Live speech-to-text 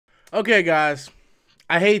Okay, guys,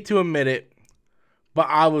 I hate to admit it, but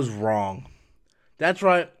I was wrong. That's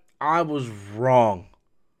right, I was wrong.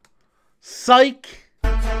 Psych.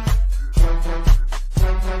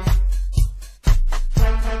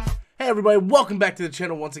 Hey everybody, welcome back to the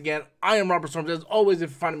channel once again. I am Robert Storms. As always, if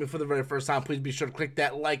you're finding me for the very first time, please be sure to click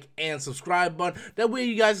that like and subscribe button. That way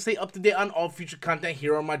you guys stay up to date on all future content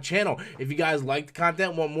here on my channel. If you guys like the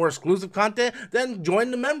content, want more exclusive content, then join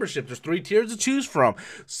the membership. There's 3 tiers to choose from.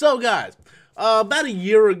 So guys, about a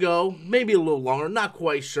year ago, maybe a little longer, not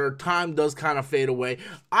quite sure, time does kind of fade away,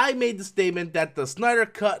 I made the statement that the Snyder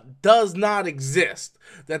Cut does not exist.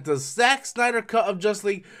 That the Zack Snyder Cut of Justice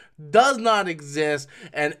League does not exist,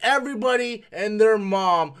 and everybody and their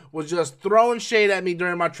mom was just throwing shade at me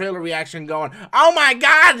during my trailer reaction going, "Oh my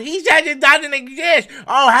god, he said it doesn't exist.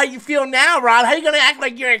 Oh, how you feel now, Rob? How you gonna act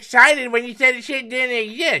like you're excited when you said the shit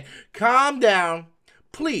didn't exist?" Calm down,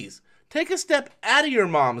 please. Take a step out of your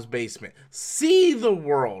mom's basement. See the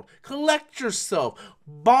world. Collect yourself.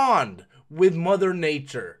 Bond with Mother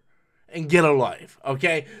Nature. And get a life,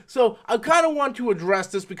 okay? So I kind of want to address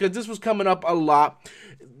this because this was coming up a lot.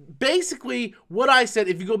 Basically, what I said,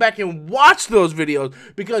 if you go back and watch those videos,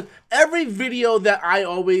 because every video that I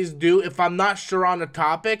always do, if I'm not sure on the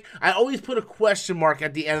topic, I always put a question mark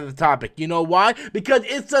at the end of the topic. You know why? Because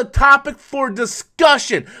it's a topic for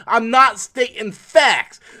discussion. I'm not stating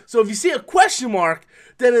facts. So if you see a question mark,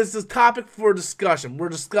 then it's a topic for discussion. We're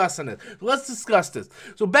discussing it. Let's discuss this.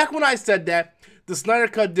 So back when I said that, the Snyder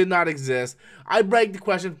Cut did not exist, I begged the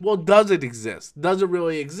question, well, does it exist? Does it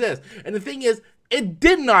really exist? And the thing is, it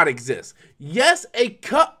did not exist. Yes, a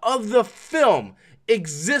cut of the film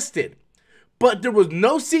existed, but there was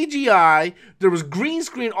no CGI, there was green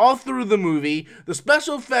screen all through the movie, the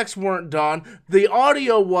special effects weren't done, the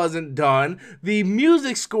audio wasn't done, the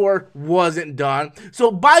music score wasn't done,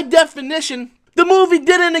 so by definition, the movie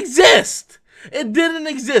didn't exist. It didn't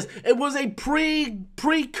exist. It was a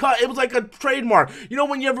pre-cut. It was like a trademark. You know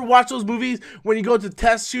when you ever watch those movies when you go to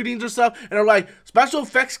test shootings or stuff and they're like, special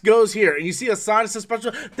effects goes here, and you see a sign that says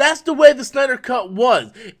special. That's the way the Snyder Cut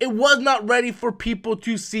was. It was not ready for people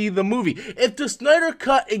to see the movie. If the Snyder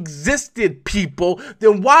Cut existed, people,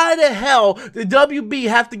 then why the hell did WB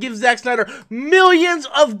have to give Zack Snyder millions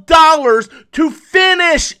of dollars to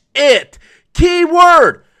finish it?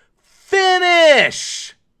 Keyword,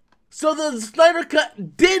 finish. So the Snyder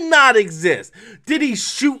Cut did not exist. Did he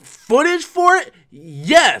shoot footage for it?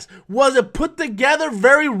 Yes. Was it put together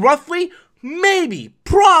very roughly? Maybe.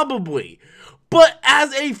 Probably. But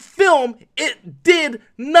as a film, it did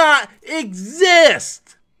not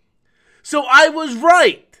exist. So I was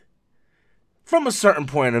right. From a certain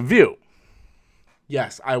point of view.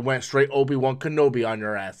 Yes, I went straight Obi-Wan Kenobi on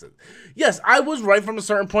your asses. Yes, I was right from a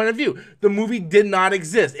certain point of view. The movie did not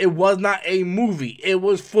exist. It was not a movie. It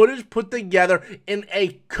was footage put together in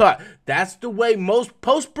a cut. That's the way most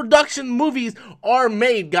post-production movies are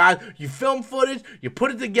made, guys. You film footage, you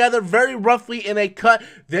put it together very roughly in a cut,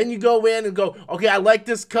 then you go in and go, okay, I like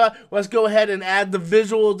this cut. Let's go ahead and add the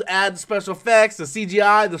visuals, add the special effects, the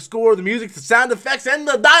CGI, the score, the music, the sound effects, and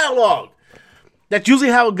the dialogue. That's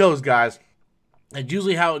usually how it goes, guys. That's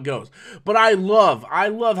usually how it goes. But I love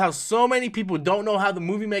how so many people don't know how the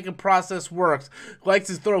movie making process works. Likes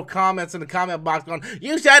to throw comments in the comment box going,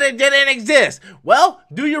 "You said it didn't exist." Well,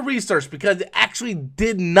 do your research because it actually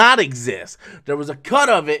did not exist. There was a cut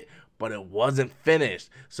of it, but it wasn't finished.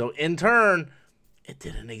 So in turn, it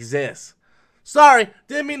didn't exist. Sorry,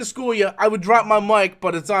 didn't mean to school you. I would drop my mic,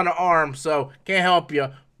 but it's on the arm, so can't help you.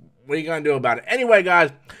 What are you going to do about it? Anyway,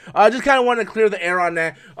 guys, I just kind of wanted to clear the air on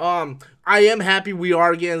that. I am happy we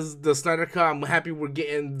are getting the Snyder Cut. I'm happy we're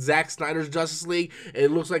getting Zack Snyder's Justice League.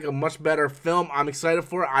 It looks like a much better film. I'm excited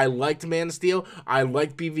for it. I liked Man of Steel. I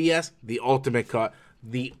liked BVS, the ultimate cut.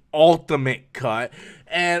 The ultimate cut.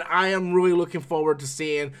 And I am really looking forward to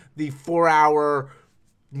seeing the 4-hour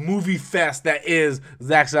movie fest that is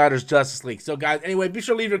Zack Snyder's Justice League. So guys, anyway, be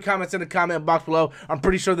sure to leave your comments in the comment box below. I'm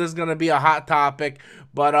pretty sure this is going to be a hot topic,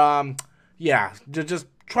 but yeah, just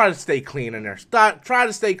try to stay clean in there. Try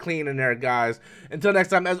to stay clean in there, guys. Until next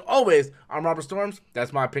time, as always, I'm Robert Storms.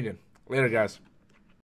 That's my opinion. Later, guys.